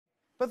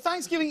But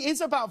Thanksgiving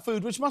is about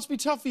food, which must be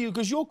tough for you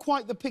because you're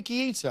quite the picky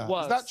eater.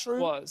 Is that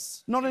true?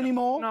 Not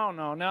anymore? No,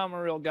 now I'm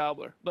a real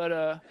gobbler. But,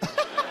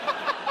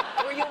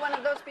 Were you one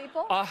of those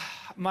people?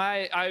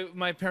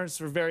 my parents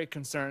were very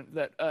concerned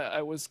that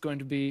I was going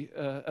to be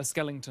a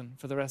skeleton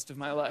for the rest of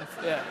my life.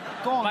 Yeah.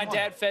 Go on, my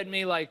dad fed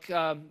me, like,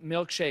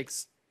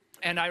 milkshakes.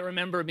 And I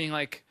remember being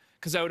like,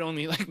 because I would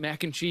only like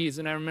mac and cheese,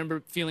 and I remember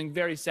feeling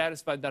very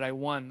satisfied that I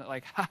won.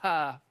 Like,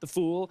 haha, the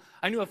fool.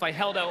 I knew if I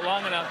held out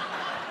long enough,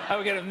 I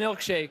would get a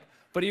milkshake.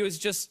 But he was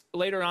just,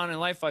 later on in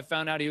life, I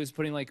found out he was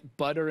putting, like,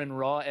 butter and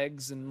raw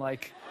eggs and,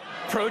 like,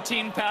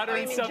 protein powder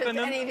and stuff in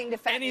them. Anything to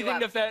fatten you up.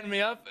 Anything to fatten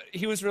me up.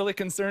 He was really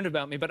concerned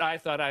about me, but I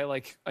thought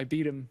I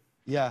beat him.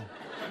 Yeah.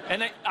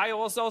 And I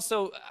was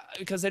also,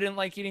 because I didn't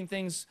like eating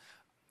things,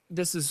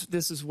 this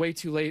is way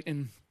too late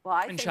in Well,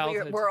 I think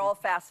childhood. we're all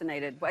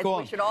fascinated. Go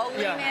on. We should all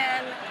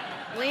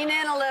lean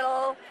in a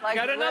little. Like,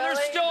 Got another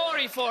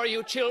story for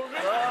you, children.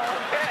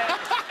 Okay.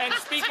 And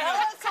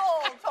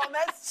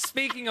Thomas.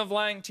 Speaking of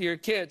lying to your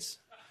kids,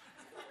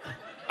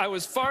 I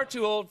was far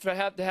too old to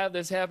have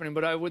this happening,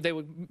 but they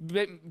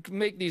would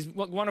make these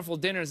wonderful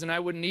dinners, and I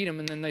wouldn't eat them.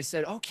 And then they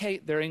said, "Okay,"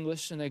 they're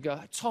English, and they go,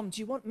 "Tom, do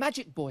you want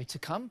Magic Boy to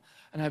come?"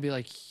 And I'd be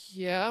like,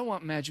 "Yeah, I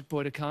want Magic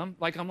Boy to come."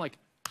 Like I'm like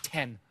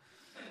 10.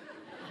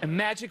 And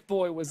Magic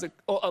Boy was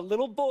a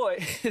little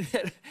boy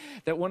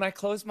that when I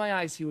closed my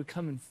eyes, he would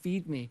come and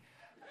feed me.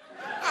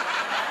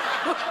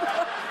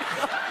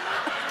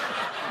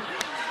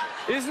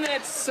 Isn't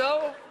that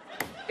so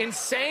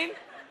insane?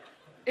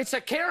 It's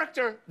a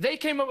character. They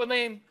came up with a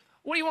name.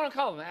 What do you want to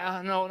call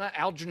him? No, not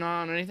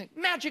Algernon or anything.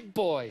 Magic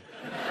Boy.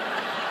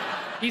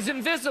 He's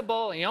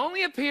invisible. He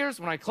only appears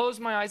when I close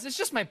my eyes. It's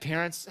just my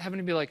parents having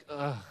to be like,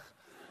 ugh.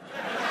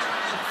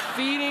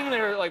 Feeding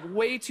their, like,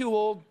 way too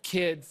old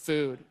kid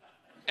food.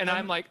 And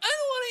I'm like, I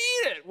don't want to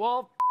eat it.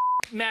 Well,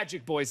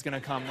 Magic Boy's gonna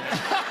come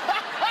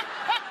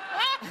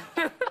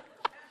there.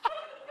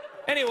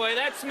 Anyway,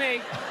 that's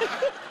me.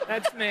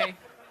 That's me.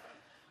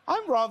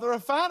 I'm rather a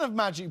fan of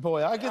Magic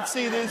Boy. I could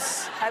see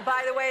this.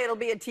 By the way, it'll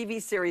be a TV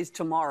series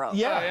tomorrow.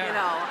 Yeah. Oh, yeah. You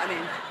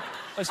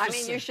know, I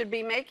mean, you should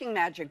be making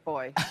Magic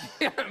Boy.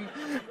 You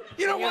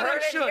know what? I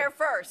heard should. it here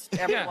first,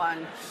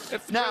 everyone.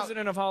 If the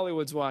president of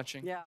Hollywood's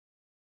watching. Yeah.